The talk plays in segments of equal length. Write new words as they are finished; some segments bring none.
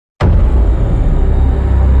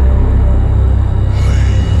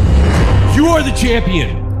are the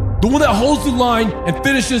champion, the one that holds the line and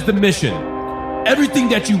finishes the mission. Everything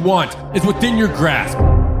that you want is within your grasp.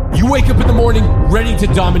 You wake up in the morning ready to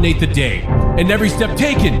dominate the day, and every step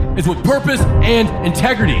taken is with purpose and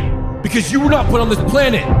integrity. Because you were not put on this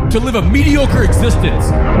planet to live a mediocre existence.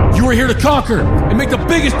 You are here to conquer and make the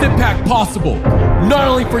biggest impact possible, not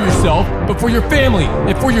only for yourself, but for your family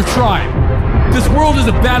and for your tribe. This world is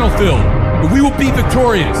a battlefield, and we will be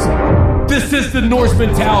victorious. This is the Norse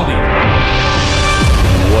mentality.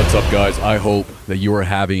 What's up, guys? I hope that you are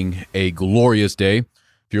having a glorious day.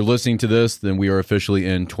 If you're listening to this, then we are officially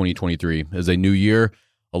in 2023. It's a new year.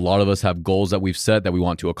 A lot of us have goals that we've set that we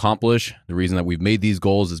want to accomplish. The reason that we've made these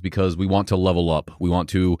goals is because we want to level up. We want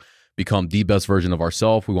to become the best version of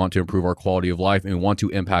ourselves. We want to improve our quality of life, and we want to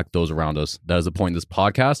impact those around us. That is the point of this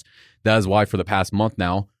podcast. That is why for the past month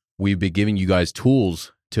now, we've been giving you guys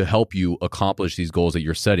tools to help you accomplish these goals that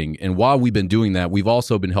you're setting. And while we've been doing that, we've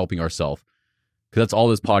also been helping ourselves, because that's all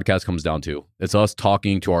this podcast comes down to. It's us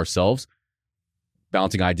talking to ourselves,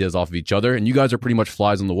 bouncing ideas off of each other, and you guys are pretty much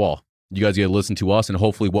flies on the wall. You guys get to listen to us, and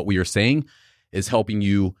hopefully what we are saying is helping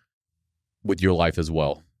you with your life as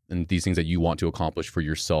well, and these things that you want to accomplish for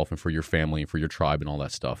yourself and for your family and for your tribe and all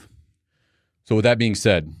that stuff. So with that being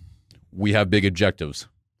said, we have big objectives.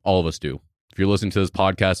 All of us do. If you're listening to this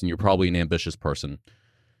podcast and you're probably an ambitious person,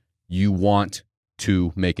 you want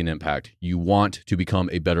to make an impact. You want to become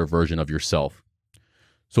a better version of yourself.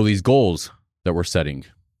 So these goals that we're setting,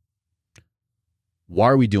 why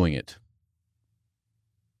are we doing it?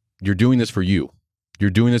 You're doing this for you.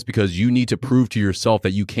 You're doing this because you need to prove to yourself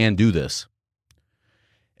that you can do this.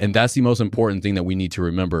 And that's the most important thing that we need to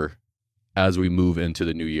remember as we move into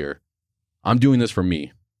the new year. I'm doing this for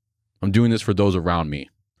me. I'm doing this for those around me.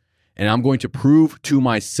 And I'm going to prove to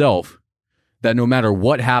myself that no matter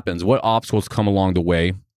what happens, what obstacles come along the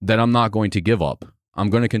way, that I'm not going to give up.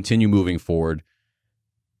 I'm going to continue moving forward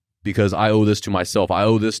because I owe this to myself. I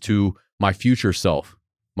owe this to my future self,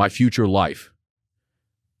 my future life.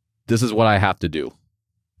 This is what I have to do.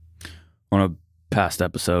 On a past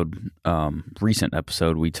episode, recent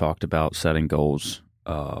episode, we talked about setting goals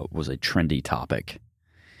was a trendy topic.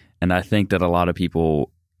 And I think that a lot of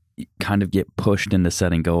people kind of get pushed into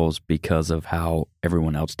setting goals because of how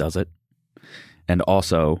everyone else does it. And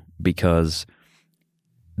also because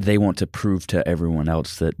they want to prove to everyone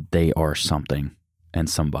else that they are something and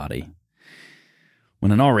somebody.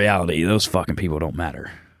 When in all reality, those fucking people don't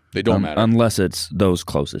matter. They don't matter. Unless it's those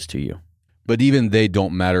closest to you. But even they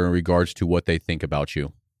don't matter in regards to what they think about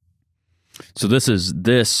you. So this is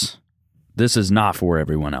not for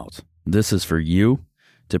everyone else. This is for you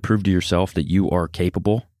to prove to yourself that you are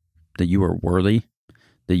capable, that you are worthy,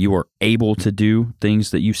 that you are able to do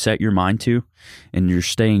things that you set your mind to, and you're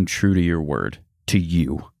staying true to your word, to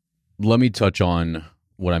you. Let me touch on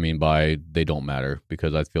what I mean by they don't matter,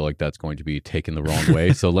 because I feel like that's going to be taken the wrong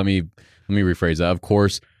way. So let me rephrase that. Of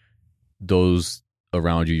course, those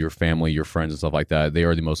around you, your family, your friends and stuff like that, they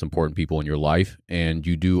are the most important people in your life, and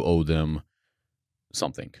you do owe them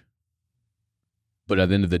something. But at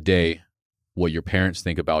the end of the day, what your parents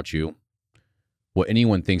think about you, what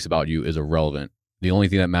anyone thinks about you is irrelevant. The only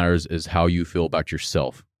thing that matters is how you feel about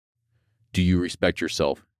yourself. Do you respect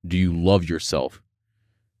yourself? Do you love yourself?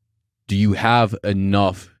 Do you have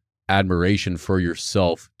enough admiration for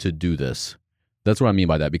yourself to do this? That's what I mean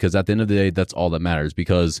by that, because at the end of the day, that's all that matters,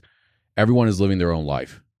 because everyone is living their own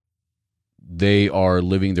life. They are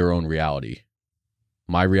living their own reality.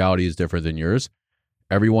 My reality is different than yours.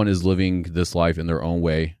 Everyone is living this life in their own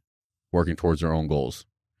way, working towards their own goals.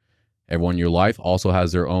 Everyone in your life also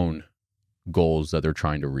has their own goals that they're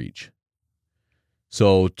trying to reach.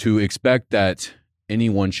 So to expect that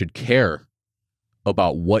anyone should care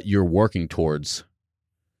about what you're working towards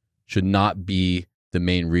should not be the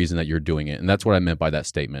main reason that you're doing it. And that's what I meant by that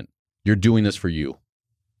statement. You're doing this for you.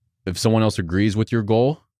 If someone else agrees with your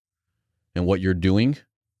goal and what you're doing,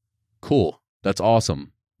 cool. That's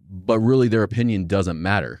awesome. But really their opinion doesn't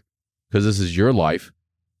matter, because this is your life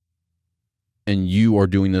and you are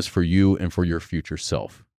doing this for you and for your future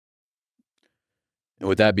self. And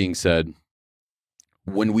with that being said,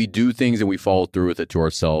 when we do things and we follow through with it to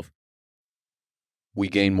ourselves, we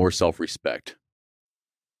gain more self-respect.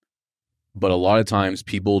 But a lot of times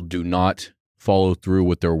people do not follow through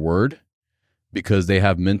with their word because they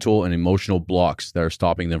have mental and emotional blocks that are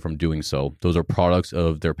stopping them from doing so. Those are products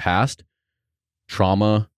of their past,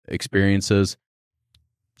 trauma, experiences,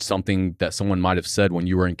 something that someone might have said when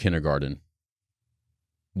you were in kindergarten,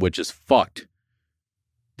 which is fucked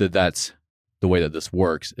that that's the way that this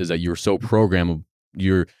works, is that you're so programmable.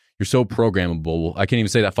 You're so programmable. I can't even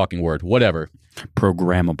say that fucking word. Whatever.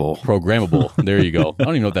 Programmable. There you go. I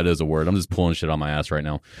don't even know if that is a word. I'm just pulling shit on my ass right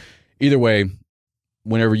now. Either way,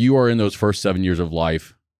 whenever you are in those first 7 years of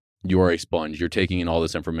life, you are a sponge. You're taking in all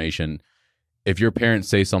this information. If your parents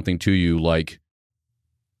say something to you like,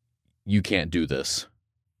 you can't do this,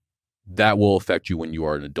 that will affect you when you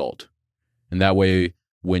are an adult. And that way,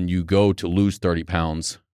 when you go to lose 30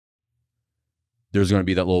 pounds, there's going to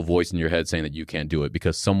be that little voice in your head saying that you can't do it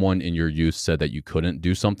because someone in your youth said that you couldn't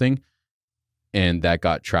do something, and that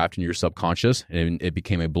got trapped in your subconscious and it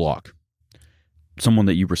became a block. Someone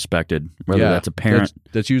that you respected, whether that's a parent.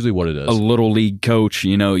 That's usually what it is. A little league coach,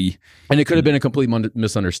 you know. And it could have been a complete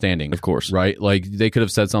misunderstanding. Of course. Right? Like they could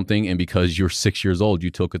have said something and because you're 6 years old,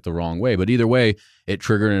 you took it the wrong way. But either way, it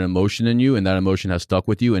triggered an emotion in you and that emotion has stuck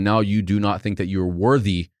with you. And now you do not think that you're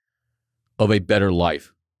worthy of a better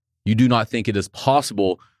life. You do not think it is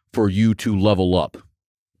possible for you to level up.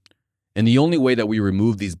 And the only way that we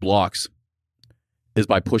remove these blocks is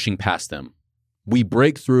by pushing past them. We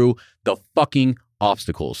break through the fucking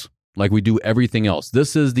obstacles like we do everything else.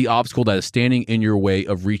 This is the obstacle that is standing in your way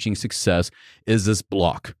of reaching success, is this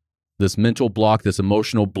block, this mental block, this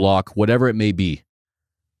emotional block, whatever it may be.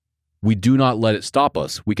 We do not let it stop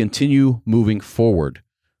us. We continue moving forward.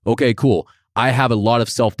 Okay, cool. I have a lot of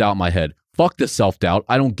self-doubt in my head. Fuck this self-doubt.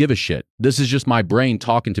 I don't give a shit. This is just my brain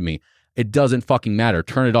talking to me. It doesn't fucking matter.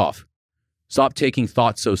 Turn it off. Stop taking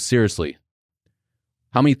thoughts so seriously.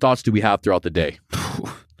 How many thoughts do we have throughout the day?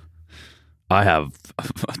 I have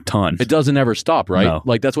a ton. It doesn't ever stop, right? No.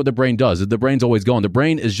 Like that's what the brain does. The brain's always going. The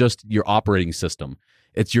brain is just your operating system.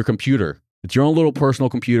 It's your computer. It's your own little personal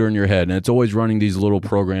computer in your head, and it's always running these little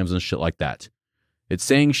programs and shit like that. It's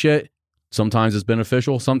saying shit. Sometimes it's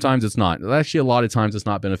beneficial. Sometimes it's not. Actually, a lot of times it's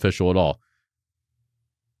not beneficial at all.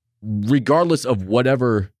 Regardless of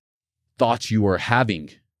whatever thoughts you are having,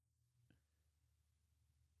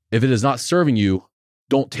 if it is not serving you,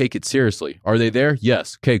 don't take it seriously. Are they there?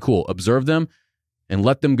 Yes. Okay, cool. Observe them and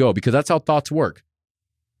let them go because that's how thoughts work.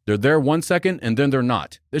 They're there 1 second and then they're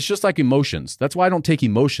not. It's just like emotions. That's why I don't take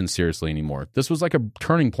emotions seriously anymore. This was like a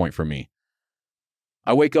turning point for me.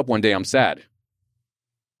 I wake up one day, I'm sad.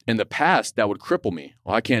 In the past, that would cripple me.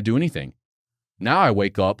 Well, I can't do anything. Now I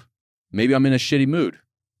wake up, maybe I'm in a shitty mood.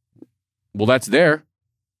 Well, that's there.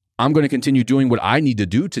 I'm going to continue doing what I need to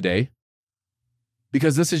do today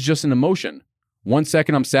because this is just an emotion. 1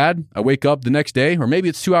 second I'm sad, I wake up the next day, or maybe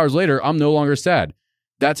it's 2 hours later, I'm no longer sad.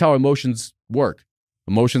 That's how emotions work.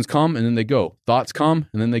 Emotions come and then they go. Thoughts come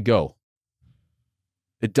and then they go.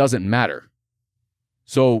 It doesn't matter.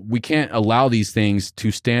 So we can't allow these things to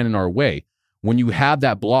stand in our way. When you have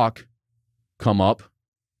that block come up,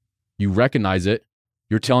 you recognize it,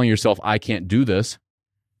 you're telling yourself, I can't do this.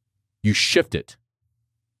 You shift it.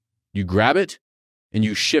 You grab it and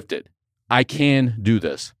you shift it. I can do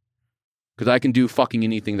this. Because I can do fucking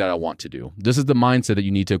anything that I want to do. This is the mindset that you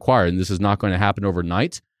need to acquire, and this is not going to happen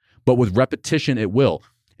overnight, but with repetition, it will.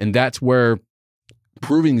 And that's where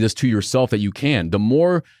proving this to yourself that you can, the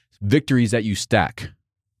more victories that you stack,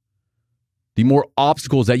 the more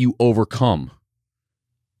obstacles that you overcome,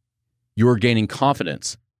 you're gaining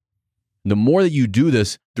confidence. The more that you do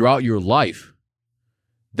this throughout your life,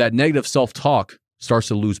 that negative self-talk starts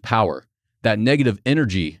to lose power. That negative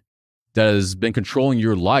energy that has been controlling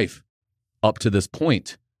your life up to this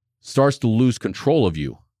point starts to lose control of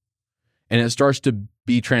you. And it starts to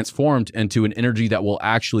be transformed into an energy that will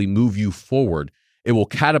actually move you forward. It will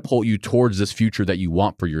catapult you towards this future that you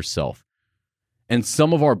want for yourself. And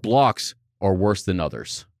some of our blocks are worse than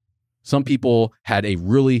others. Some people had a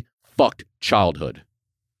really fucked childhood.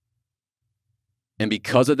 And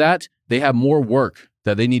because of that, they have more work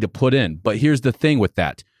that they need to put in. But here's the thing with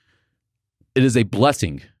that. It is a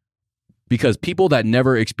blessing. Because people that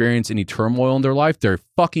never experience any turmoil in their life, they're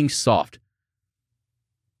fucking soft.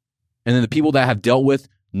 And then the people that have dealt with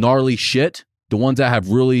gnarly shit, the ones that have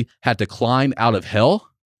really had to climb out of hell,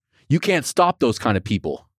 you can't stop those kind of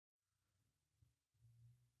people.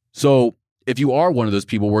 So if you are one of those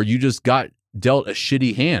people where you just got dealt a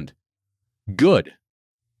shitty hand, good.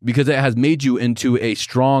 Because it has made you into a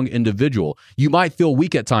strong individual. You might feel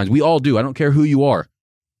weak at times. We all do. I don't care who you are.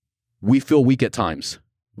 We feel weak at times.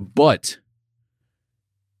 But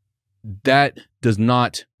that does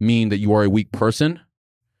not mean that you are a weak person.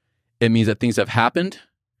 It means that things have happened.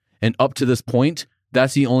 And up to this point,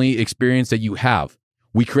 that's the only experience that you have.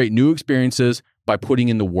 We create new experiences by putting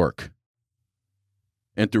in the work.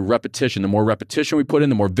 And through repetition, the more repetition we put in,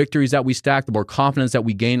 the more victories that we stack, the more confidence that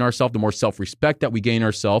we gain ourselves, the more self-respect that we gain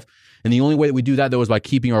ourselves. And the only way that we do that, though, is by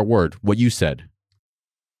keeping our word, what you said.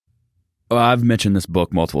 I've mentioned this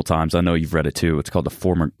book multiple times. I know you've read it too. It's called The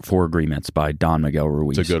Four Agreements by Don Miguel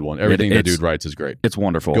Ruiz. It's a good one. Everything the dude writes is great. It's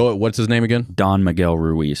wonderful. What's his name again? Don Miguel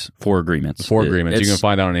Ruiz. Four Agreements. Four Agreements. You can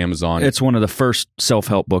find it on Amazon. It's one of the first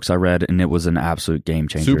self-help books I read, and it was an absolute game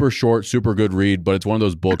changer. Super short, super good read, but it's one of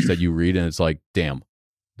those books that you read and it's like, damn,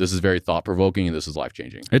 this is very thought-provoking and this is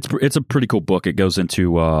life-changing. It's a pretty cool book. It goes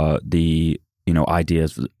into the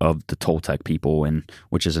ideas of the Toltec people, and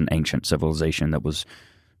which is an ancient civilization that was,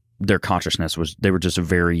 their consciousness was, they were just a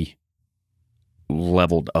very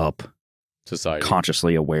leveled up society,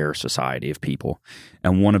 consciously aware society of people.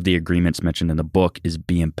 And one of the agreements mentioned in the book is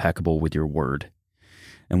be impeccable with your word.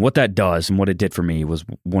 And what that does, and what it did for me, was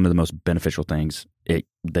one of the most beneficial things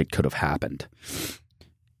that could have happened.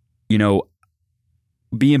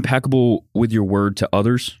 Be impeccable with your word to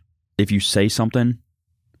others. If you say something,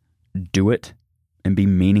 do it, and be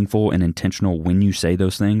meaningful and intentional when you say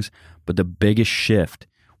those things. But the biggest shift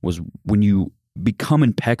was when you become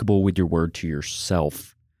impeccable with your word to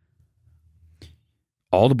yourself.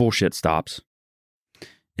 All the bullshit stops,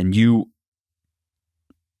 and you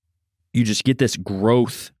just get this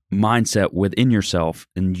growth mindset within yourself,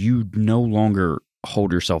 and you no longer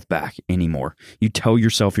hold yourself back anymore. You tell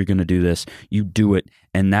yourself you're going to do this, you do it,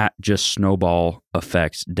 and that just snowball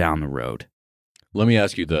effects down the road. Let me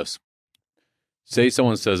ask you this. Say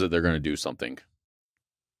someone says that they're going to do something.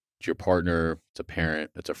 It's your partner, it's a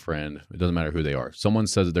parent, it's a friend. It doesn't matter who they are. Someone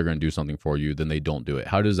says that they're going to do something for you, then they don't do it.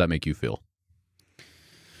 How does that make you feel?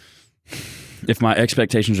 If my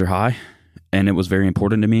expectations are high and it was very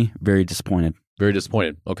important to me, very disappointed. Very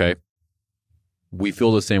disappointed. Okay. We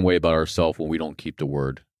feel the same way about ourselves when we don't keep the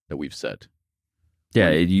word that we've said. Yeah,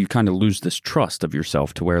 you kind of lose this trust of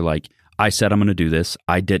yourself to where, like, I said I'm going to do this,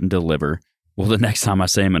 I didn't deliver. Well, the next time I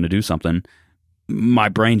say I'm going to do something, my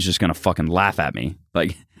brain's just going to fucking laugh at me.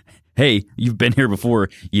 Like, hey, you've been here before.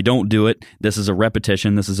 You don't do it. This is a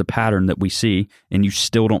repetition. This is a pattern that we see, and you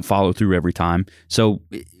still don't follow through every time. So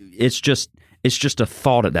it's just a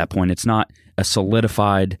thought at that point. It's not a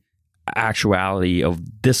solidified actuality of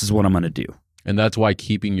this is what I'm going to do. And that's why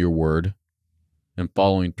keeping your word and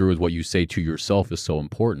following through with what you say to yourself is so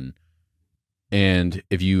important. And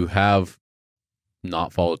if you have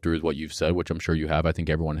not followed through with what you've said, which I'm sure you have, I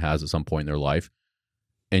think everyone has at some point in their life,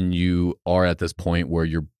 and you are at this point where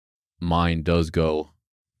your mind does go,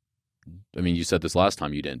 I mean, you said this last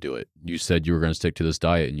time, you didn't do it. You said you were going to stick to this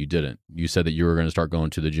diet and you didn't. You said that you were going to start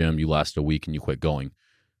going to the gym. You lasted a week and you quit going.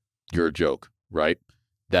 You're a joke, right?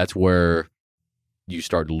 That's where you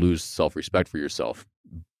start to lose self-respect for yourself.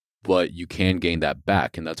 But you can gain that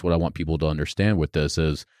back. And that's what I want people to understand with this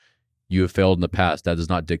is you have failed in the past. That does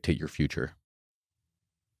not dictate your future.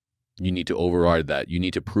 You need to override that. You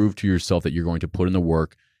need to prove to yourself that you're going to put in the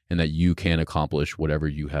work and that you can accomplish whatever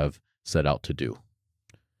you have set out to do.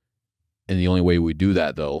 And the only way we do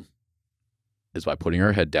that, though, is by putting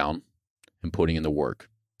our head down and putting in the work.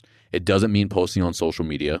 It doesn't mean posting on social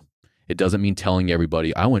media. It doesn't mean telling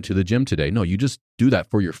everybody, I went to the gym today. No, you just do that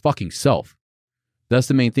for your fucking self. That's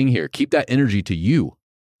the main thing here. Keep that energy to you.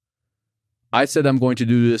 I said I'm going to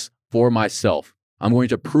do this for myself. I'm going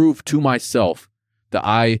to prove to myself that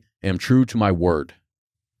I am true to my word.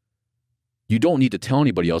 You don't need to tell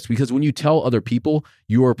anybody else, because when you tell other people,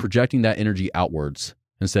 you are projecting that energy outwards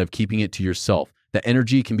instead of keeping it to yourself. That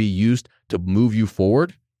energy can be used to move you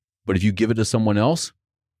forward, but if you give it to someone else,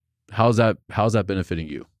 how's that benefiting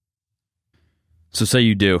you? So say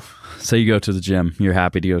you do. Say you go to the gym. You're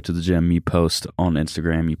happy to go to the gym. You post on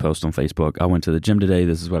Instagram. You post on Facebook. I went to the gym today.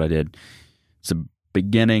 This is what I did. It's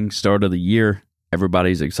a start of the year.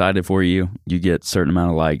 Everybody's excited for you. You get a certain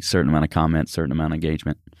amount of likes, certain amount of comments, certain amount of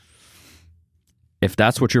engagement. If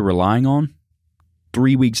that's what you're relying on,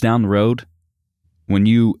 3 weeks down the road, when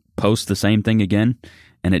you post the same thing again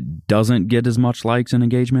and it doesn't get as much likes and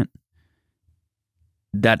engagement,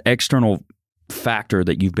 that external factor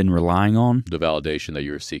that you've been relying on, the validation that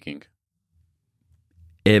you're seeking,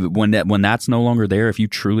 when that's no longer there, if you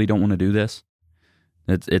truly don't want to do this,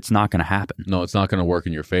 it's not going to happen. No, it's not going to work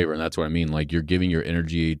in your favor. And that's what I mean. Like, you're giving your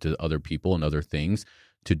energy to other people and other things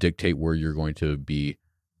to dictate where you're going to be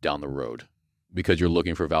down the road, because you're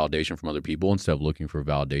looking for validation from other people instead of looking for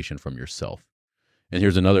validation from yourself. And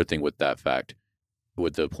here's another thing with that fact,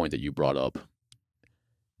 with the point that you brought up.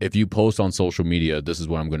 If you post on social media, this is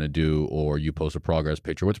what I'm going to do, or you post a progress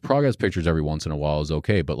picture, which progress pictures every once in a while is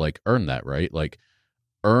okay, but like, earn that, right? Like,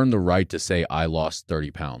 earn the right to say, I lost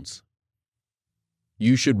 30 pounds.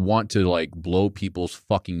 You should want to like blow people's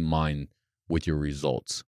fucking mind with your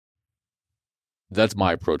results. That's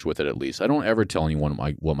my approach with it, at least. I don't ever tell anyone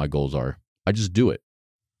what my goals are. I just do it.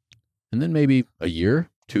 And then maybe a year,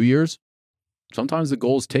 2 years, Sometimes the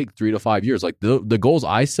goals take 3 to 5 years. Like the goals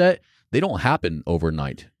I set, they don't happen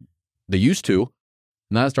overnight. They used to.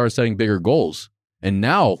 And then I started setting bigger goals. And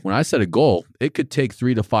now when I set a goal, it could take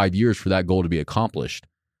 3 to 5 years for that goal to be accomplished.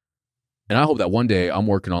 And I hope that one day I'm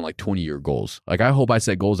working on like 20-year goals. Like I hope I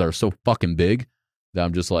set goals that are so fucking big that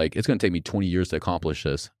I'm just like, it's going to take me 20 years to accomplish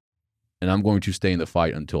this. And I'm going to stay in the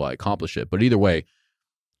fight until I accomplish it. But either way,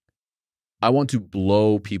 I want to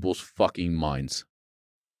blow people's fucking minds.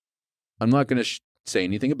 I'm not going to say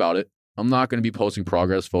anything about it. I'm not going to be posting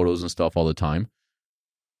progress photos and stuff all the time.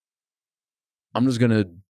 I'm just going to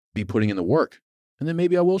be putting in the work. And then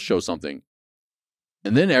maybe I will show something.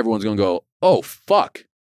 And then everyone's going to go, oh, fuck.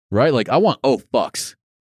 Right? Like I want oh, fucks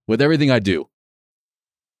with everything I do.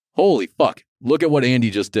 Holy fuck. Look at what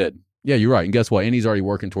Andy just did. Yeah, you're right. And guess what? Andy's already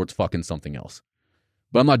working towards fucking something else.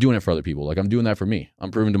 But I'm not doing it for other people. Like I'm doing that for me.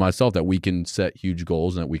 I'm proving to myself that we can set huge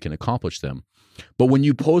goals and that we can accomplish them. But when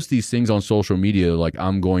you post these things on social media, like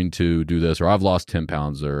I'm going to do this, or I've lost 10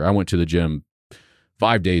 pounds, or I went to the gym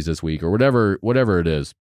 5 days this week, or whatever it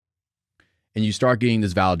is, and you start getting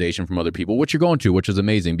this validation from other people, which you're going to, which is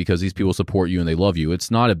amazing because these people support you and they love you.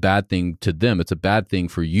 It's not a bad thing to them. It's a bad thing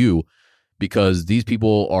for you because these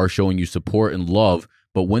people are showing you support and love.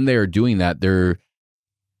 But when they are doing that, they're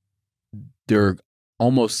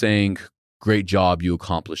almost saying, great job, you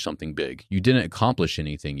accomplished something big. You didn't accomplish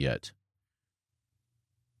anything yet.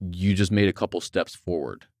 You just made a couple steps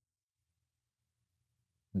forward.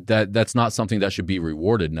 That's not something that should be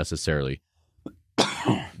rewarded necessarily.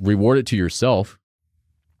 Reward it to yourself.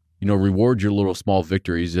 Reward your little small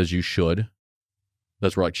victories as you should.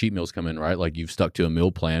 That's where like cheat meals come in, right? Like you've stuck to a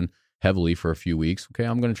meal plan heavily for a few weeks. Okay,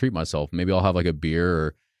 I'm going to treat myself. Maybe I'll have like a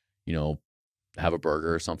beer or, have a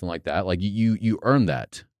burger or something like that. Like you earn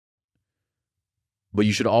that. But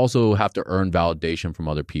you should also have to earn validation from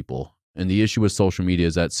other people. And the issue with social media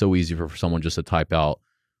is that it's so easy for someone just to type out,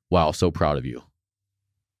 wow, so proud of you.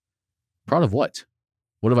 Proud of what?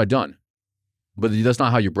 What have I done? But that's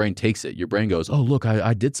not how your brain takes it. Your brain goes, oh, look,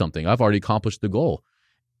 I did something. I've already accomplished the goal.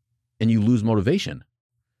 And you lose motivation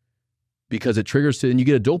because it triggers and you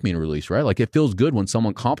get a dopamine release, right? Like it feels good when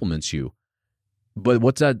someone compliments you. But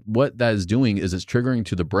what that is doing is it's triggering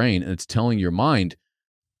to the brain and it's telling your mind,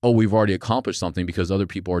 oh, we've already accomplished something because other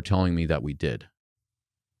people are telling me that we did.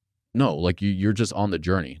 No, like you're just on the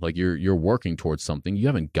journey. Like you're working towards something. You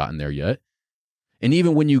haven't gotten there yet. And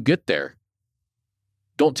even when you get there,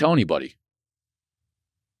 don't tell anybody.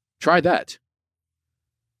 Try that.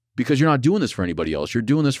 Because you're not doing this for anybody else. You're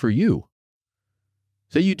doing this for you.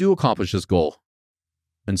 Say you do accomplish this goal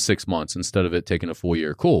in 6 months instead of it taking a full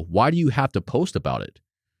year. Cool. Why do you have to post about it?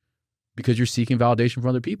 Because you're seeking validation from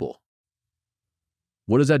other people.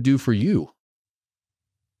 What does that do for you?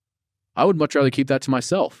 I would much rather keep that to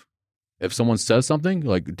myself. If someone says something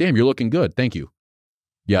like, damn, you're looking good. Thank you.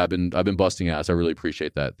 Yeah, I've been busting ass. I really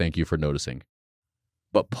appreciate that. Thank you for noticing.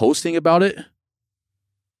 But posting about it,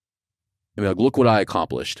 I mean, like, look what I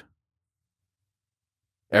accomplished.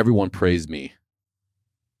 Everyone praised me.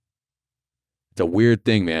 It's a weird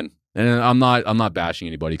thing, man. And I'm not bashing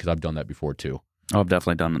anybody because I've done that before too. Oh, I've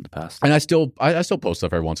definitely done it in the past. And I still post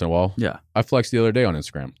stuff every once in a while. Yeah. I flexed the other day on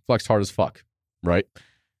Instagram. Flexed hard as fuck, right?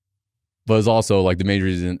 But it's also like the main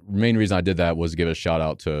reason I did that was to give a shout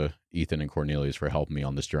out to Ethan and Cornelius for helping me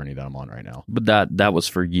on this journey that I'm on right now. But that was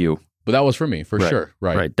for you. But that was for me, for sure.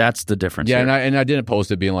 Right. Right. That's the difference. Yeah, here. and I didn't post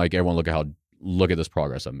it being like, everyone look at this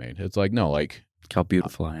progress I've made. It's like, no, like, look how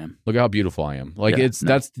beautiful I am. Look at how beautiful I am. Like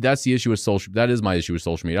that's the issue with social. That is my issue with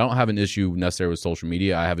social media. I don't have an issue necessarily with social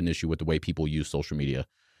media. I have an issue with the way people use social media.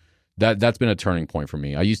 That's been a turning point for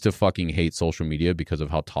me. I used to fucking hate social media because of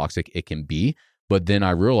how toxic it can be. But then I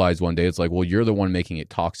realized one day it's like, well, you're the one making it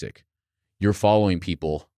toxic. You're following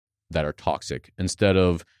people that are toxic instead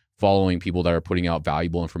of following people that are putting out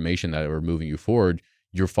valuable information that are moving you forward.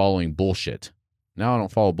 You're following bullshit. Now I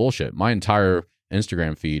don't follow bullshit. My entire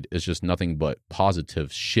Instagram feed is just nothing but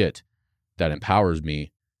positive shit that empowers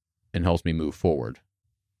me and helps me move forward.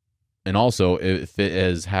 And also, if it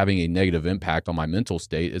is having a negative impact on my mental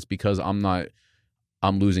state, it's because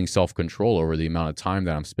I'm losing self-control over the amount of time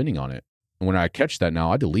that I'm spending on it. And when I catch that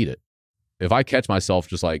now, I delete it. If I catch myself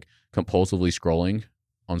just like compulsively scrolling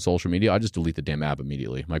on social media, I just delete the damn app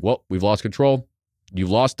immediately. I'm like, well, we've lost control. You've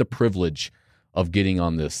lost the privilege of getting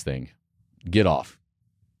on this thing. Get off.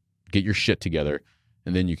 Get your shit together,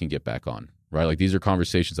 and then you can get back on, right? Like these are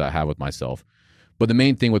conversations I have with myself. But the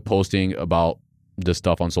main thing with posting about this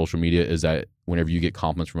stuff on social media is that whenever you get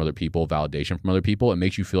compliments from other people, validation from other people, it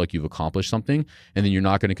makes you feel like you've accomplished something, and then you're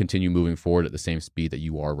not going to continue moving forward at the same speed that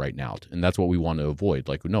you are right now. And that's what we want to avoid.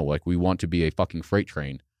 Like, no, like we want to be a fucking freight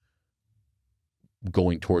train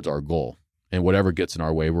going towards our goal. And whatever gets in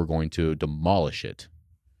our way, we're going to demolish it.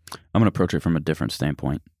 I'm going to approach it from a different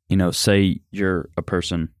standpoint. You know, say you're a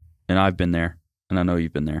person, and I've been there, and I know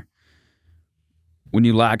you've been there. When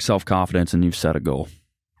you lack self-confidence and you've set a goal,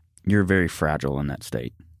 you're very fragile in that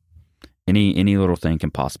state. Any little thing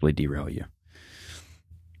can possibly derail you.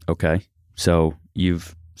 Okay? So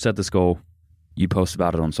you've set this goal, you post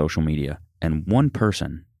about it on social media, and one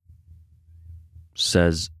person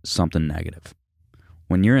says something negative.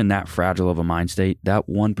 When you're in that fragile of a mind state, that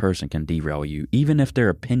one person can derail you, even if their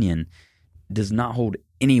opinion does not hold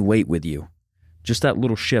any weight with you. Just that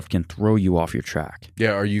little shift can throw you off your track.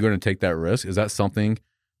 Yeah, are you going to take that risk? Is that something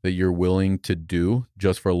that you're willing to do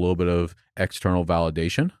just for a little bit of external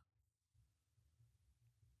validation?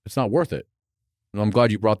 It's not worth it. And I'm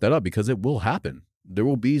glad you brought that up because it will happen. There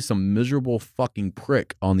will be some miserable fucking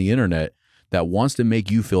prick on the internet that wants to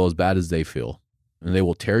make you feel as bad as they feel. And they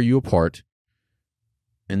will tear you apart.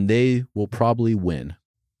 And they will probably win.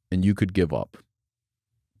 And you could give up.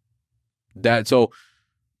 That's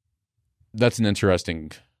an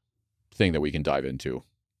interesting thing that we can dive into.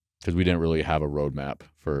 Because we didn't really have a roadmap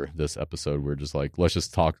for this episode. We're just like, let's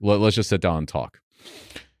just talk. Let's just sit down and talk.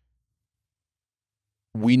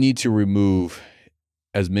 We need to remove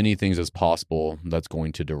as many things as possible that's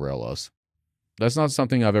going to derail us. That's not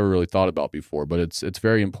something I've ever really thought about before, but it's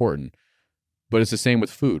very important. But it's the same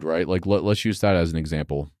with food, right? Like let's use that as an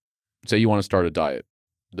example. Say you want to start a diet.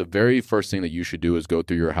 The very first thing that you should do is go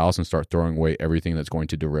through your house and start throwing away everything that's going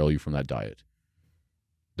to derail you from that diet.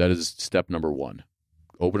 That is step number one.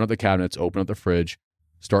 Open up the cabinets, open up the fridge,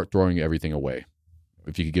 start throwing everything away.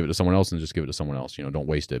 If you could give it to someone else, then just give it to someone else. Don't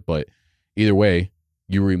waste it. But either way,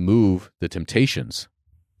 you remove the temptations.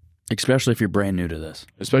 Especially if you're brand new to this.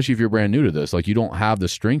 Like you don't have the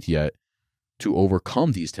strength yet to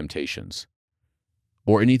overcome these temptations.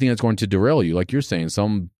 Or anything that's going to derail you. Like you're saying,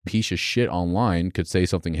 some piece of shit online could say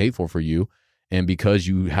something hateful for you. And because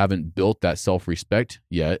you haven't built that self-respect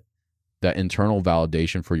yet, that internal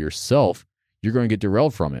validation for yourself, you're going to get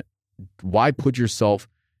derailed from it. Why put yourself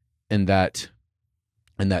in that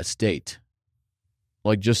state?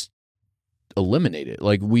 Like just eliminate it.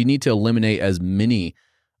 Like we need to eliminate as many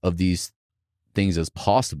of these things as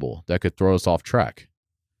possible that could throw us off track.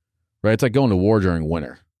 Right? It's like going to war during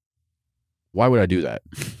winter. Why would I do that?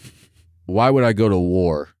 Why would I go to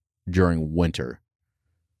war during winter?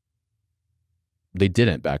 They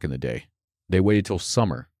didn't back in the day. They waited till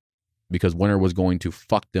summer because winter was going to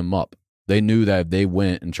fuck them up. They knew that if they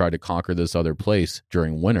went and tried to conquer this other place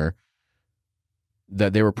during winter,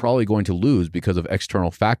 that they were probably going to lose because of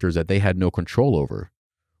external factors that they had no control over.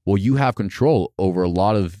 Well, you have control over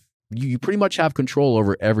you pretty much have control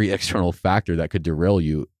over every external factor that could derail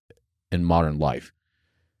you in modern life.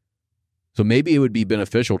 So maybe it would be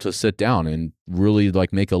beneficial to sit down and really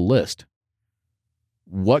make a list.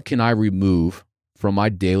 What can I remove from my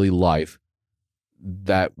daily life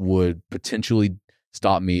that would potentially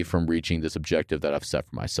stop me from reaching this objective that I've set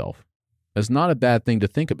for myself? It's not a bad thing to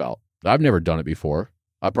think about. I've never done it before.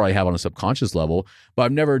 I probably have on a subconscious level, but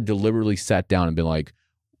I've never deliberately sat down and been like,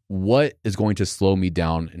 what is going to slow me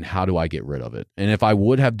down and how do I get rid of it? And if I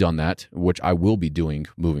would have done that, which I will be doing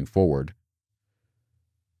moving forward,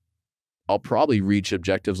 I'll probably reach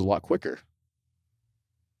objectives a lot quicker.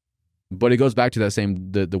 But it goes back to that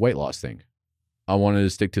same, the weight loss thing. I wanted to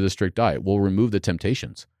stick to the strict diet. We'll remove the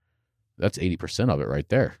temptations. That's 80% of it right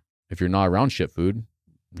there. If you're not around shit food,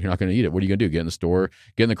 you're not going to eat it. What are you going to do? Get in the store,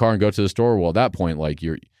 get in the car and go to the store? Well, at that point,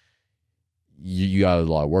 you got a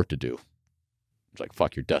lot of work to do. It's like,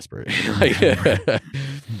 fuck, you're desperate.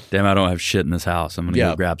 Damn, I don't have shit in this house. I'm going to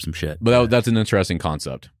go grab some shit. But that's an interesting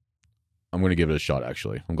concept. I'm going to give it a shot,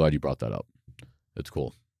 actually. I'm glad you brought that up. It's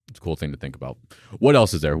cool. It's a cool thing to think about. What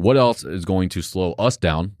else is there? What else is going to slow us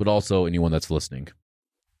down, but also anyone that's listening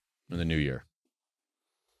in the new year?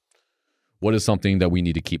 What is something that we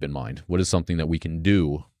need to keep in mind? What is something that we can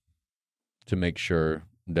do to make sure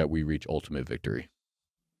that we reach ultimate victory?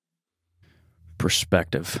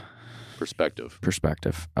 Perspective.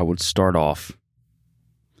 I would start off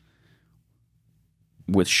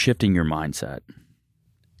with shifting your mindset.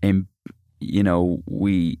 And,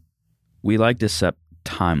 we like to set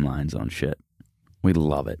timelines on shit. We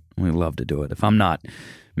love it. We love to do it. If I'm not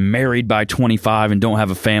married by 25 and don't have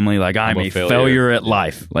a family, I'm a failure at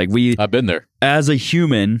life. I've been there. As a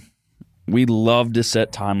human, we love to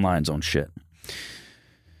set timelines on shit.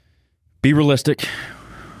 Be realistic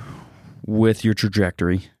with your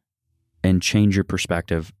trajectory and change your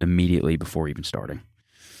perspective immediately before even starting.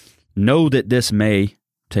 Know that this may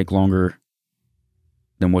take longer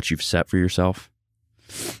than what you've set for yourself,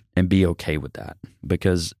 and be okay with that,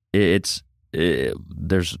 because it's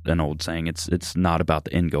there's an old saying, it's not about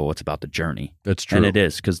the end goal, it's about the journey. That's true. And it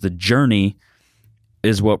is, because the journey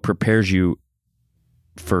is what prepares you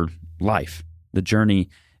for life. The journey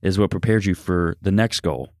is what prepares you for the next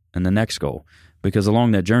goal and the next goal. Because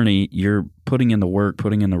along that journey, you're putting in the work,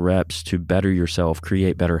 putting in the reps to better yourself,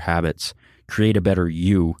 create better habits, create a better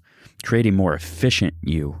you, create a more efficient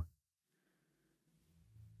you.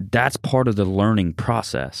 That's part of the learning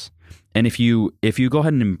process. And if you go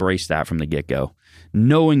ahead and embrace that from the get-go,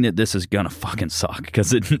 knowing that this is going to fucking suck,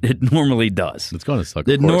 because it normally does. It's going to suck,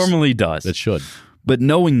 It normally does. It should. But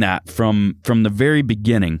knowing that from the very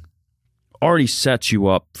beginning already sets you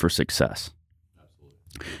up for success.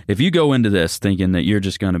 If you go into this thinking that you're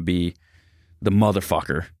just going to be the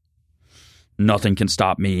motherfucker, nothing can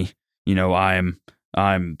stop me,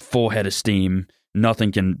 I'm full head of steam,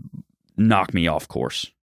 nothing can knock me off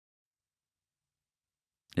course.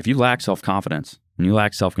 If you lack self-confidence and you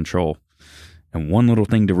lack self-control and one little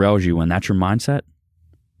thing derails you and that's your mindset,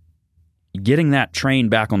 getting that train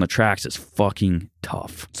back on the tracks is fucking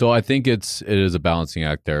tough. So I think it is a balancing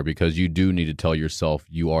act there, because you do need to tell yourself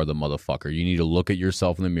you are the motherfucker. You need to look at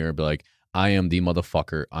yourself in the mirror and be like, I am the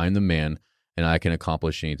motherfucker. I'm the man, and I can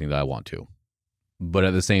accomplish anything that I want to. But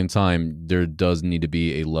at the same time, there does need to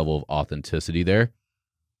be a level of authenticity there,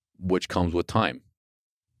 which comes with time.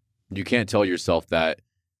 You can't tell yourself that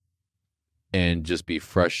and just be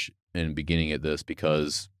fresh and beginning at this,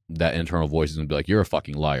 because that internal voice is going to be like, you're a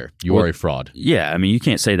fucking liar. You are a fraud. Yeah, I mean, you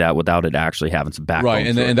can't say that without it actually having some backbone. Right,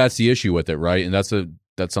 and that's the issue with it, right? And that's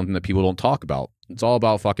something that people don't talk about. It's all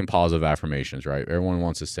about fucking positive affirmations, right? Everyone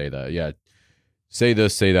wants to say that. Yeah, say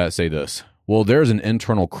this, say that, say this. Well, there's an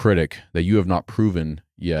internal critic that you have not proven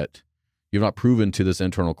yet. You have not proven to this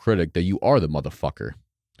internal critic that you are the motherfucker.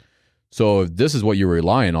 So if this is what you're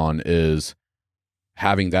relying on, is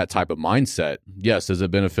having that type of mindset, yes, is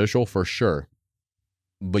it beneficial? For sure.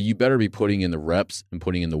 But you better be putting in the reps and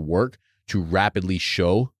putting in the work to rapidly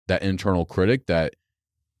show that internal critic that,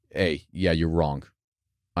 hey, yeah, you're wrong.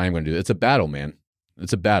 I am going to do it. It's a battle, man.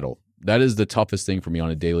 It's a battle. That is the toughest thing for me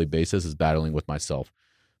on a daily basis, is battling with myself.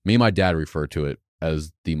 Me and my dad refer to it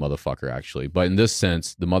as the motherfucker, actually. But in this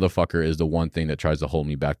sense, the motherfucker is the one thing that tries to hold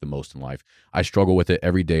me back the most in life. I struggle with it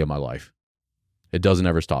every day of my life. It doesn't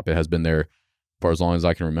ever stop. It has been there for as long as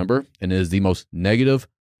I can remember, and it is the most negative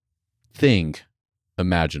thing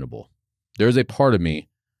imaginable. There's a part of me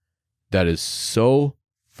that is so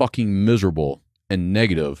fucking miserable and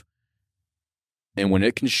negative, and when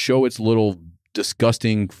it can show its little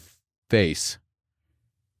disgusting face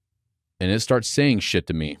and it starts saying shit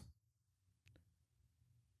to me,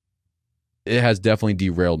 it has definitely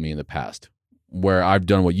derailed me in the past, where I've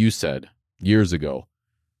done what you said years ago,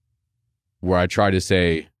 where I try to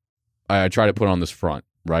put on this front,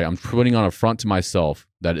 right? I'm putting on a front to myself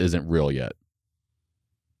that isn't real yet.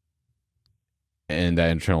 And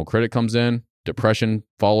that internal critic comes in, depression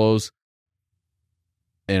follows,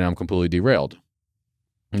 and I'm completely derailed.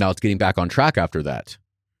 Now it's getting back on track after that.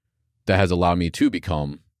 That has allowed me to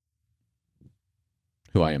become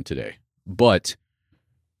who I am today. But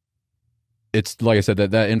it's like I said,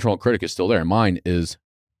 that internal critic is still there. Mine is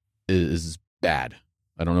bad.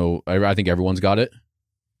 I don't know. I think everyone's got it,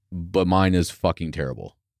 but mine is fucking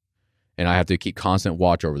terrible. And I have to keep constant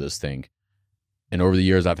watch over this thing. And over the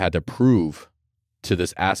years, I've had to prove to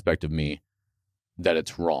this aspect of me that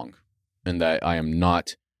it's wrong and that I am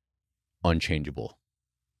not unchangeable.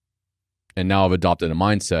 And now I've adopted a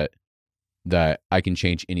mindset that I can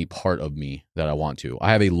change any part of me that I want to.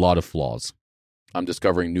 I have a lot of flaws. I'm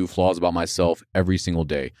discovering new flaws about myself every single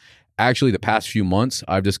day. Actually, the past few months,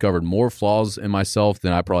 I've discovered more flaws in myself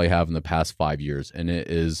than I probably have in the past 5 years. And it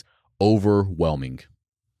is overwhelming.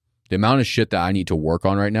 The amount of shit that I need to work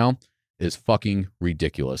on right now is fucking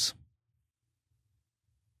ridiculous.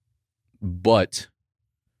 But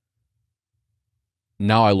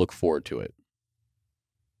now I look forward to it.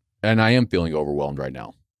 And I am feeling overwhelmed right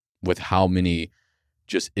now with how many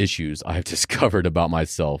just issues I've discovered about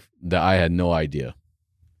myself that I had no idea.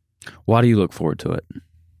 Why do you look forward to it?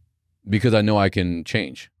 Because I know I can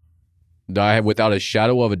change. I have, without a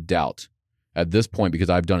shadow of a doubt, at this point,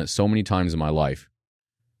 because I've done it so many times in my life,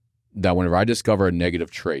 that whenever I discover a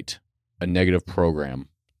negative trait, a negative program,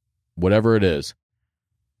 whatever it is,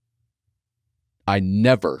 I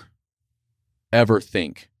never, ever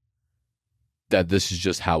think that this is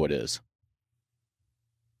just how it is.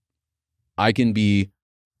 I can be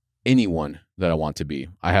anyone that I want to be.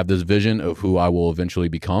 I have this vision of who I will eventually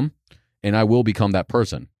become, and I will become that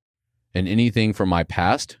person. And anything from my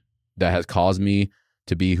past that has caused me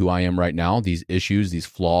to be who I am right now, these issues, these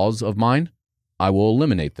flaws of mine, I will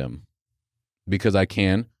eliminate them because I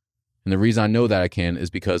can And the reason I know that I can is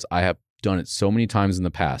because I have done it so many times in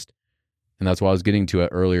the past. And that's what I was getting to it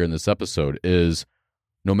earlier in this episode is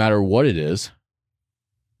no matter what it is,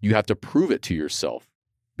 you have to prove it to yourself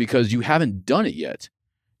because you haven't done it yet.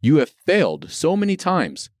 You have failed so many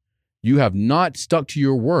times. You have not stuck to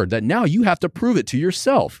your word that now you have to prove it to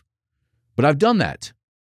yourself. But I've done that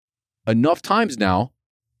enough times now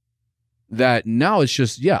that now it's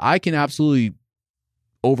just, yeah, I can absolutely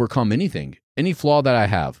overcome anything, any flaw that I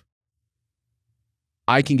have.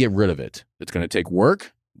 I can get rid of it. It's going to take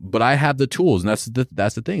work, but I have the tools. And that's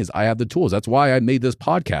the thing is I have the tools. That's why I made this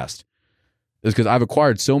podcast. Is because I've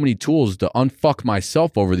acquired so many tools to unfuck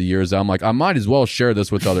myself over the years that I'm like, I might as well share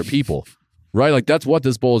this with other people, right? Like that's what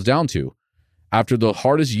this boils down to. After the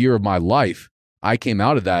hardest year of my life, I came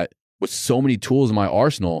out of that with so many tools in my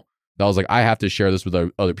arsenal that I was like, I have to share this with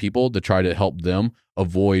other people to try to help them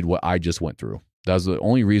avoid what I just went through. That was the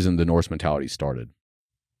only reason the Norse mentality started.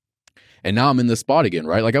 And now I'm in this spot again,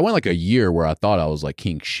 right? Like I went like a year where I thought I was like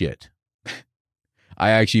king shit.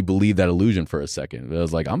 I actually believed that illusion for a second. I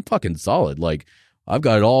was like, I'm fucking solid. Like, I've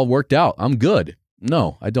got it all worked out. I'm good.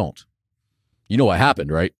 No, I don't. You know what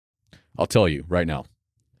happened, right? I'll tell you right now.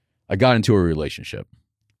 I got into a relationship.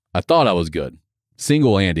 I thought I was good.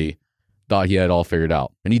 Single Andy thought he had it all figured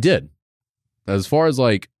out. And he did. As far as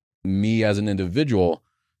like me as an individual,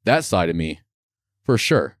 that side of me, for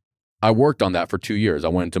sure. I worked on that for 2 years. I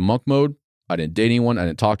went into monk mode. I didn't date anyone. I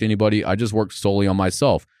didn't talk to anybody. I just worked solely on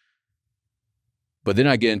myself. But then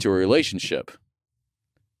I get into a relationship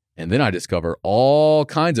and then I discover all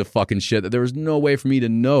kinds of fucking shit that there was no way for me to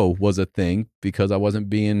know was a thing because I wasn't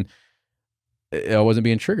being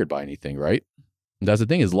triggered by anything, right? And that's the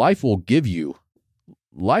thing is life will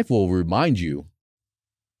remind you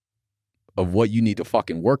of what you need to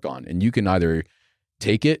fucking work on. And you can either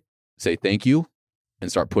take it, say thank you,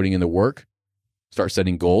 and start putting in the work, start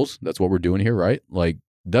setting goals. That's what we're doing here, right? Like,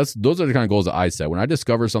 those are the kind of goals that I set. When I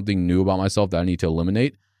discover something new about myself that I need to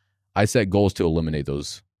eliminate, I set goals to eliminate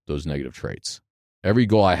those negative traits. Every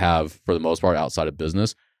goal I have, for the most part, outside of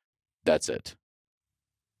business, that's it.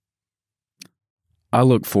 I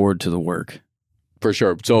look forward to the work. For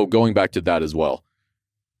sure. So going back to that as well,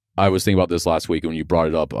 I was thinking about this last week when you brought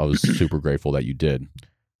it up. I was super grateful that you did.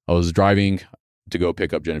 I was driving to go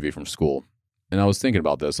pick up Genevieve from school, and I was thinking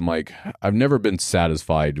about this. I'm like, I've never been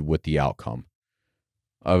satisfied with the outcome.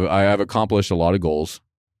 I've accomplished a lot of goals,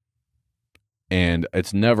 and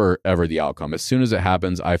it's never, ever the outcome. As soon as it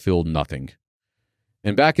happens, I feel nothing.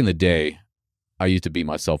 And back in the day, I used to beat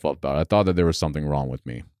myself up about it. I thought that there was something wrong with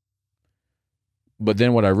me. But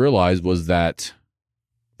then what I realized was that,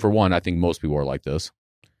 for one, I think most people are like this.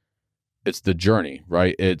 It's the journey,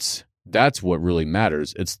 right? That's what really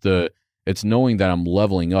matters. It's knowing that I'm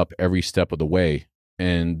leveling up every step of the way.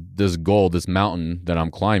 And this goal, this mountain that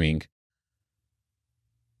I'm climbing,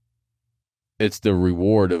 it's the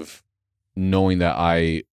reward of knowing that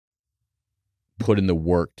I put in the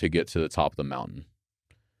work to get to the top of the mountain.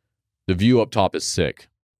 The view up top is sick,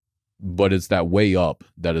 but it's that way up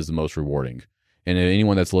that is the most rewarding. And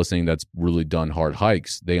anyone that's listening that's really done hard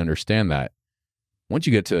hikes, they understand that. Once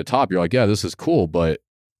you get to the top, you're like, yeah, this is cool, but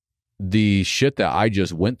the shit that I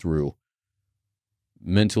just went through,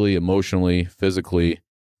 mentally, emotionally, physically,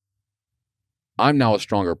 I'm now a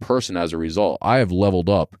stronger person as a result. I have leveled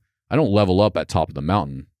up. I don't level up at top of the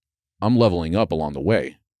mountain. I'm leveling up along the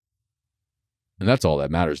way. And that's all that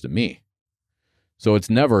matters to me. So it's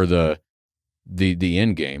never the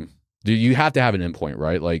end game. You have to have an end point,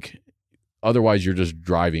 right? Like, otherwise you're just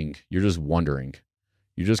driving, you're just wandering.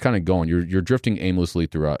 You're just kind of going. You're drifting aimlessly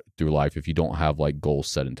through life if you don't have like goals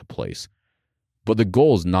set into place. But the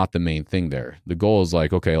goal is not the main thing there. The goal is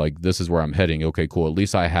like, okay, like this is where I'm heading. Okay, cool. At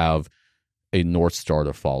least I have a North Star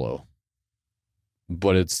to follow.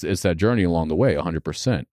 But it's that journey along the way,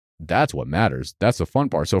 100%. That's what matters. That's the fun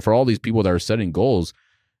part. So for all these people that are setting goals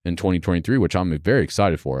in 2023, which I'm very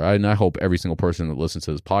excited for, and I hope every single person that listens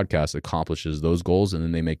to this podcast accomplishes those goals, and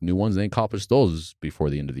then they make new ones, and they accomplish those before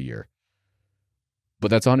the end of the year. But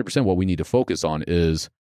that's 100% what we need to focus on is,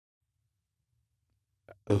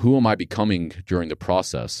 who am I becoming during the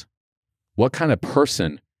process? What kind of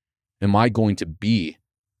person am I going to be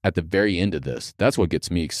at the very end of this? That's what gets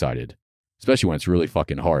me excited, especially when it's really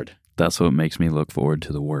fucking hard. That's what makes me look forward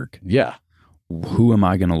to the work. Yeah. Who am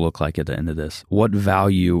I going to look like at the end of this? What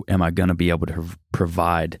value am I going to be able to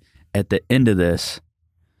provide at the end of this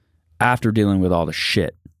after dealing with all the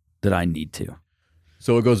shit that I need to?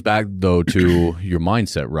 So it goes back, though, to your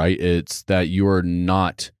mindset, right? It's that you are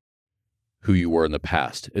not who you were in the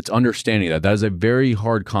past. It's understanding that. That is a very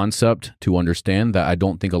hard concept to understand that I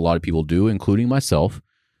don't think a lot of people do, including myself,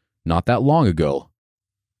 not that long ago.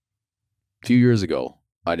 A few years ago,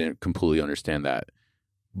 I didn't completely understand that.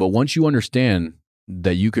 But once you understand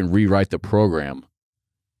that you can rewrite the program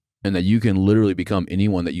and that you can literally become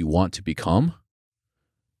anyone that you want to become,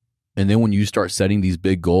 and then when you start setting these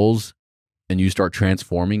big goals and you start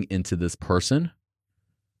transforming into this person,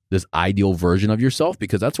 this ideal version of yourself,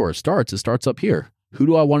 because that's where it starts. It starts up here. Who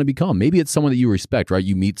do I want to become? Maybe it's someone that you respect, right?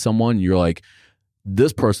 You meet someone and you're like,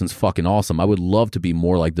 this person's fucking awesome. I would love to be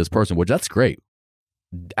more like this person, which that's great.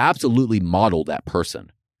 Absolutely model that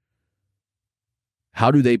person.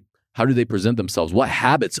 How do they present themselves? What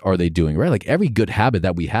habits are they doing, right? Like every good habit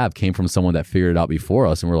that we have came from someone that figured it out before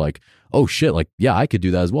us. And we're like, oh shit, like, yeah, I could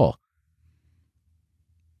do that as well.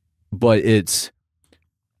 But it's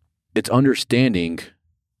understanding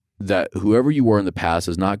that whoever you were in the past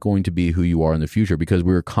is not going to be who you are in the future, because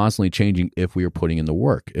we're constantly changing if we are putting in the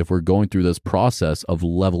work, if we're going through this process of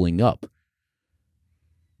leveling up.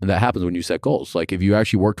 And that happens when you set goals. Like if you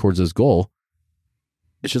actually work towards this goal,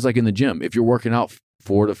 it's just like in the gym. If you're working out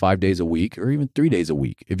 4 to 5 days a week or even 3 days a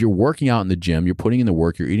week, if you're working out in the gym, you're putting in the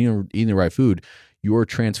work, you're eating the right food, you're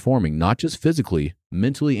transforming, not just physically,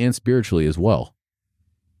 mentally and spiritually as well.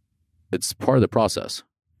 It's part of the process.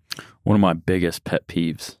 One of my biggest pet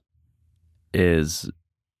peeves is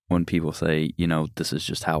when people say, this is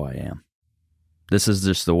just how I am. This is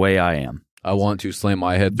just the way I am. I want to slam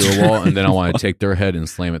my head through a wall, and then I want to take their head and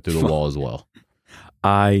slam it through the wall as well.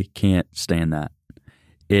 I can't stand that.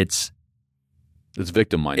 It's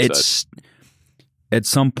victim mindset. At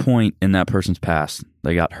some point in that person's past,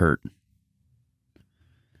 they got hurt.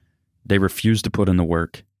 They refused to put in the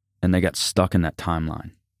work, and they got stuck in that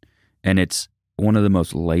timeline. And it's one of the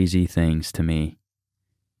most lazy things to me.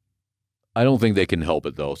 I don't think they can help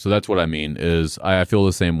it though. So that's what I mean is I feel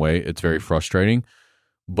the same way. It's very frustrating,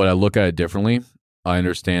 but I look at it differently. I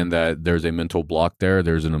understand that there's a mental block there.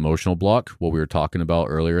 There's an emotional block, what we were talking about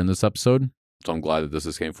earlier in this episode. So I'm glad that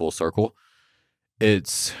this came full circle.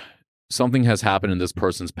 It's something has happened in this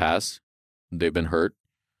person's past. They've been hurt.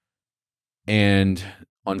 And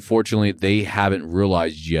unfortunately, they haven't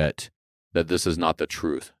realized yet that this is not the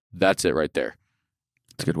truth. That's it right there.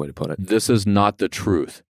 That's a good way to put it. This is not the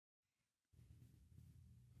truth.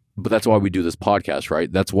 But that's why we do this podcast,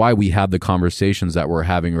 right? That's why we have the conversations that we're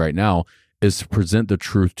having right now, is to present the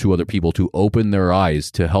truth to other people, to open their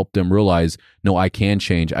eyes, to help them realize, no, I can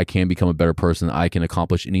change. I can become a better person. I can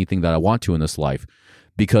accomplish anything that I want to in this life,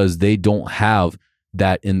 because they don't have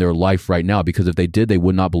that in their life right now. Because if they did, they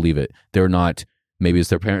would not believe it. They're not, maybe it's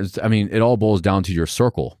their parents. I mean, it all boils down to your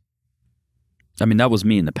circle. I mean, that was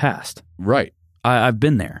me in the past. Right. I've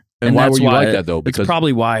been there. And why were you like that, though? Because it's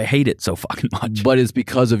probably why I hate it so fucking much. But it's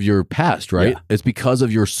because of your past, right? Yeah. It's because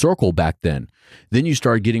of your circle back then. Then you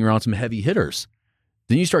start getting around some heavy hitters.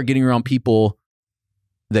 Then you start getting around people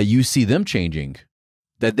that you see them changing,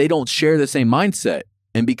 that they don't share the same mindset.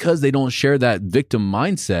 And because they don't share that victim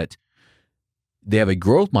mindset, they have a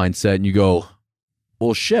growth mindset, and you go,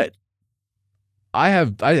 well, shit,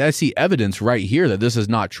 I see evidence right here that this is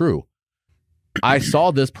not true. I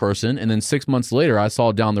saw this person, and then 6 months later, I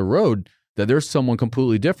saw down the road that there's someone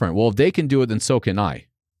completely different. Well, if they can do it, then so can I.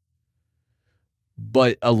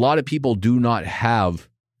 But a lot of people do not have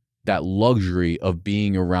that luxury of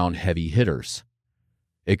being around heavy hitters.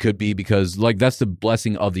 It could be because, like, that's the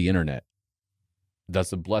blessing of the internet.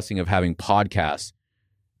 That's the blessing of having podcasts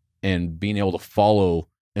and being able to follow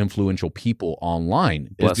influential people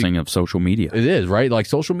online. Blessing of social media. It is, right? Like,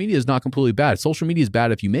 social media is not completely bad. Social media is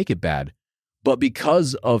bad if you make it bad. But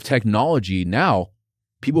because of technology now,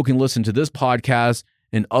 people can listen to this podcast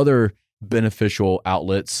and other beneficial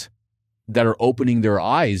outlets that are opening their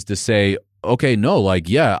eyes to say, okay, no, like,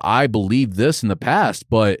 yeah, I believed this in the past,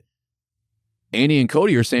 but Andy and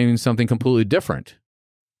Cody are saying something completely different.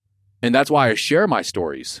 And that's why I share my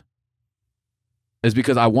stories, is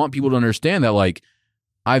because I want people to understand that, like,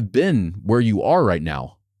 I've been where you are right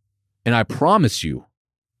now. And I promise you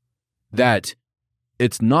that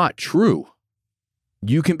it's not true.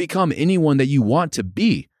 You can become anyone that you want to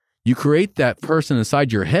be. You create that person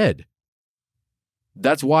inside your head.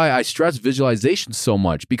 That's why I stress visualization so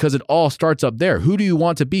much, because it all starts up there. Who do you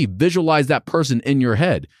want to be? Visualize that person in your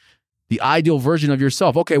head, the ideal version of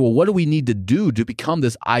yourself. Okay, well, what do we need to do to become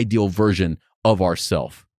this ideal version of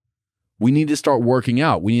ourselves? We need to start working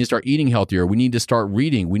out. We need to start eating healthier. We need to start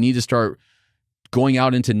reading. We need to start going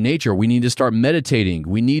out into nature. We need to start meditating.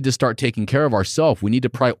 We need to start taking care of ourselves. We need to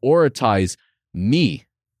prioritize me.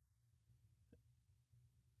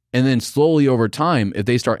 And then slowly over time, if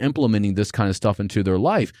they start implementing this kind of stuff into their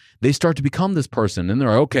life, they start to become this person. And they're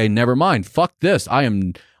like, okay, never mind. Fuck this.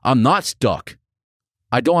 I'm not stuck.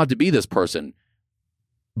 I don't have to be this person.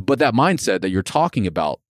 But that mindset that you're talking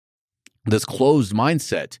about this closed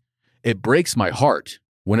mindset. It breaks my heart.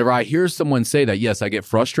 Whenever I hear someone say that, yes, I get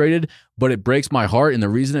frustrated, but it breaks my heart. And the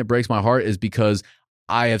reason it breaks my heart is because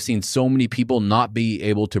I have seen so many people not be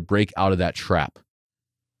able to break out of that trap.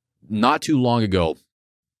 Not too long ago,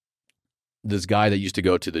 this guy that used to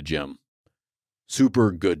go to the gym,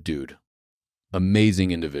 super good dude,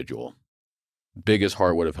 amazing individual, biggest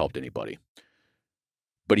heart, would have helped anybody.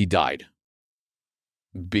 But he died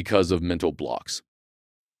because of mental blocks.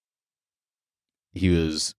 He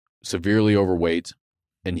was severely overweight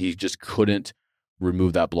and he just couldn't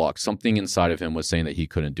remove that block. Something inside of him was saying that he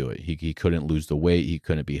couldn't do it. He couldn't lose the weight. He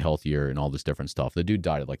couldn't be healthier and all this different stuff. The dude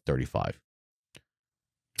died at like 35.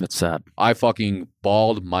 That's sad. I fucking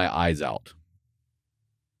bawled my eyes out.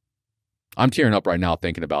 I'm tearing up right now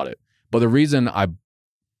thinking about it. But the reason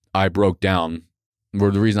I broke down,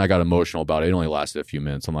 or the reason I got emotional about it, it only lasted a few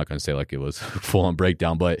minutes. I'm not going to say like it was a full-on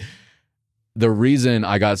breakdown, but the reason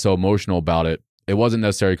I got so emotional about it, it wasn't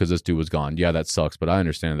necessarily because this dude was gone. Yeah, that sucks, but I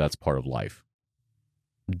understand that's part of life.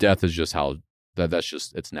 Death is just how, that's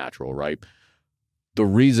just, it's natural, right? The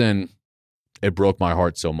reason it broke my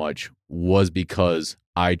heart so much was because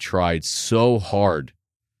I tried so hard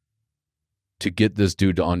to get this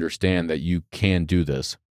dude to understand that you can do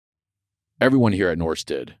this. Everyone here at Norse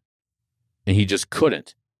did. And he just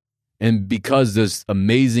couldn't. And because this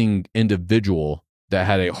amazing individual that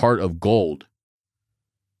had a heart of gold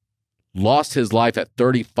lost his life at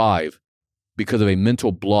 35 because of a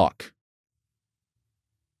mental block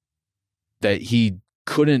that he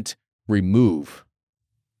couldn't remove,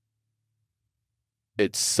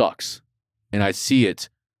 it sucks. And I see it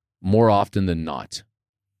more often than not.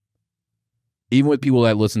 Even with people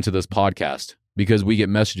that listen to this podcast, because we get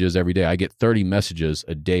messages every day. I get 30 messages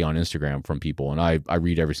a day on Instagram from people, and I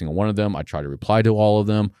read every single one of them. I try to reply to all of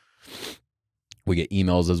them. We get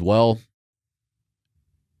emails as well.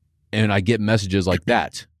 And I get messages like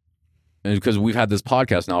that. And because we've had this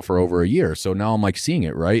podcast now for over a year. So now I'm like seeing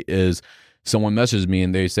it, right? Is someone messages me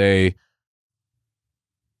and they say,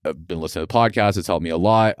 I've been listening to the podcast. It's helped me a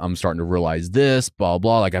lot. I'm starting to realize this, blah,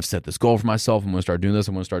 blah. Like I've set this goal for myself. I'm going to start doing this.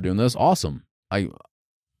 I'm going to start doing this. Awesome.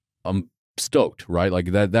 I'm stoked, right? Like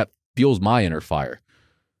that fuels my inner fire.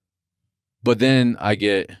 But then I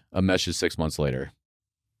get a message 6 months later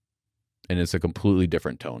and it's a completely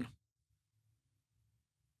different tone.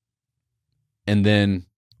 And then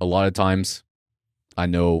a lot of times I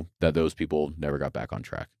know that those people never got back on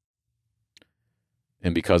track.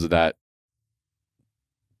 And because of that,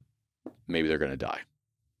 maybe they're going to die.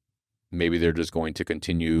 Maybe they're just going to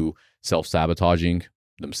continue self-sabotaging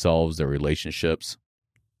themselves, their relationships,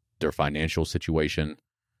 their financial situation,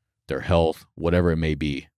 their health, whatever it may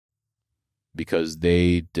be, because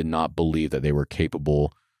they did not believe that they were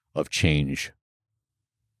capable of change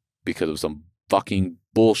because of some fucking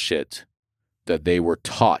bullshit that they were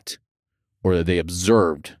taught or that they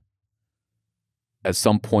observed at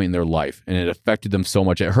some point in their life. And it affected them so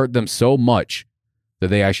much. It hurt them so much that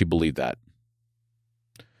they actually believed that.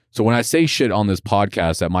 So when I say shit on this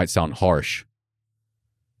podcast that might sound harsh,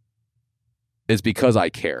 it's because I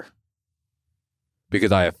care.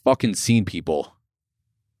 Because I have fucking seen people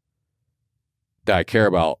that I care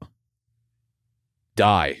about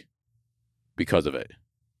die because of it.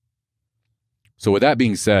 So with that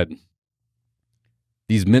being said,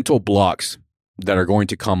 these mental blocks that are going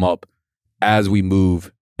to come up as we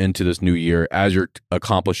move into this new year, as you're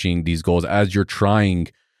accomplishing these goals, as you're trying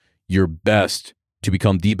your best to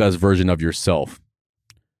become the best version of yourself,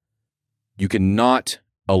 you cannot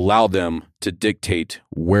allow them to dictate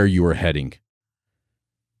where you are heading.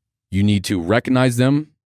 You need to recognize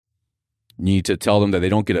them. You need to tell them that they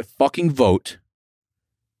don't get a fucking vote,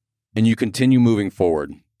 and you continue moving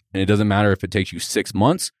forward. And it doesn't matter if it takes you 6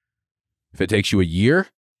 months, if it takes you a year,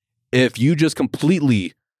 if you just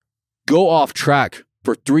completely go off track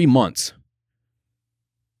for 3 months,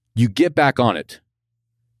 you get back on it.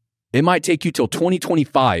 It might take you till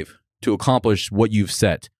 2025 to accomplish what you've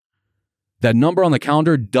set. That number on the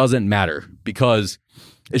calendar doesn't matter because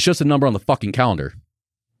it's just a number on the fucking calendar.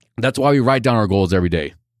 That's why we write down our goals every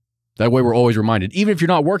day. That way we're always reminded, even if you're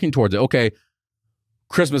not working towards it. Okay,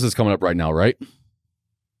 Christmas is coming up right now, right?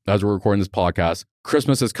 As we're recording this podcast,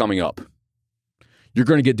 Christmas is coming up. You're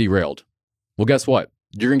going to get derailed. Well, guess what?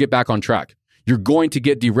 You're going to get back on track. You're going to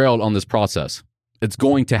get derailed on this process. It's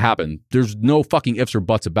going to happen. There's no fucking ifs or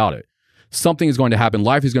buts about it. Something is going to happen.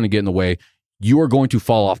 Life is going to get in the way. You are going to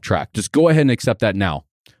fall off track. Just go ahead and accept that now.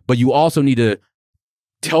 But you also need to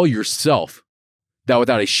tell yourself that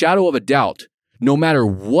without a shadow of a doubt, no matter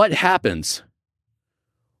what happens,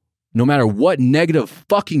 no matter what negative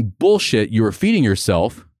fucking bullshit you are feeding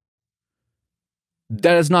yourself,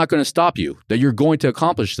 that is not going to stop you, that you're going to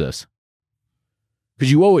accomplish this.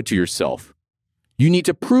 Because you owe it to yourself. You need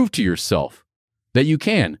to prove to yourself that you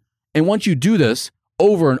can. And once you do this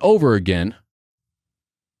over and over again,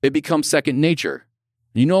 it becomes second nature.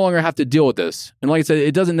 You no longer have to deal with this. And like I said,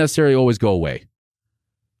 it doesn't necessarily always go away.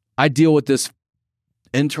 I deal with this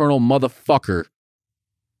internal motherfucker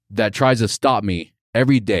that tries to stop me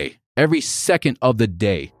every day, every second of the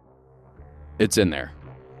day. It's in there.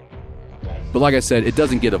 But like I said, it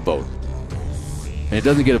doesn't get a vote. And it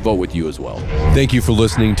doesn't get a vote with you as well. Thank you for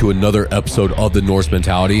listening to another episode of The Norse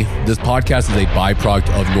Mentality. This podcast is a byproduct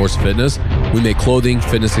of Norse Fitness. We make clothing,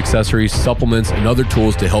 fitness accessories, supplements, and other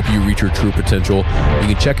tools to help you reach your true potential. You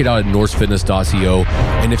can check it out at norsefitness.co.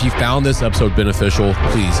 And if you found this episode beneficial,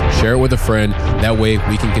 please share it with a friend. That way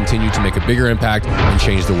we can continue to make a bigger impact and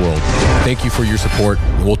change the world. Thank you for your support,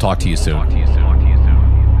 and we'll talk to you soon.